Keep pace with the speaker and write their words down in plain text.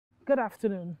Good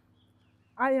afternoon.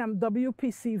 I am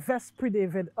WPC Vesprey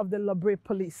David of the Brea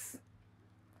Police.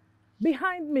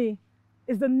 Behind me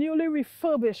is the newly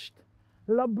refurbished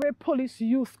Brea Police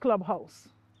Youth Clubhouse,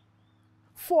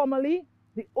 formerly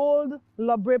the old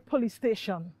Brea Police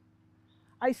Station.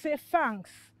 I say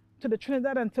thanks to the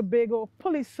Trinidad and Tobago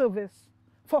Police Service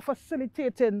for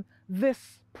facilitating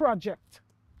this project.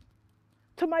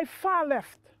 To my far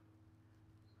left,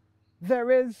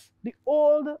 there is the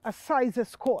old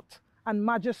Assizes Court and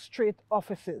Magistrate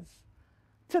offices.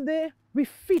 Today, we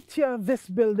feature this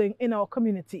building in our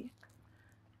community.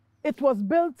 It was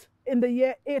built in the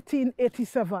year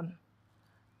 1887,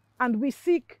 and we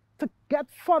seek to get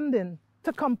funding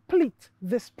to complete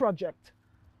this project.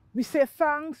 We say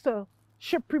thanks to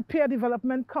Ship Repair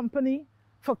Development Company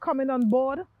for coming on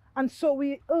board, and so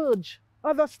we urge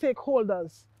other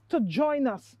stakeholders to join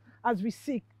us as we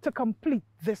seek to complete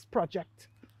this project.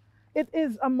 It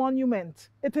is a monument,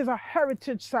 it is a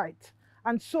heritage site,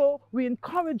 and so we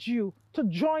encourage you to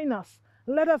join us.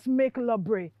 Let us make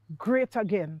Brea great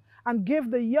again and give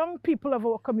the young people of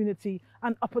our community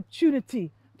an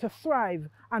opportunity to thrive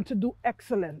and to do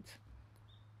excellent.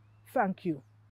 Thank you.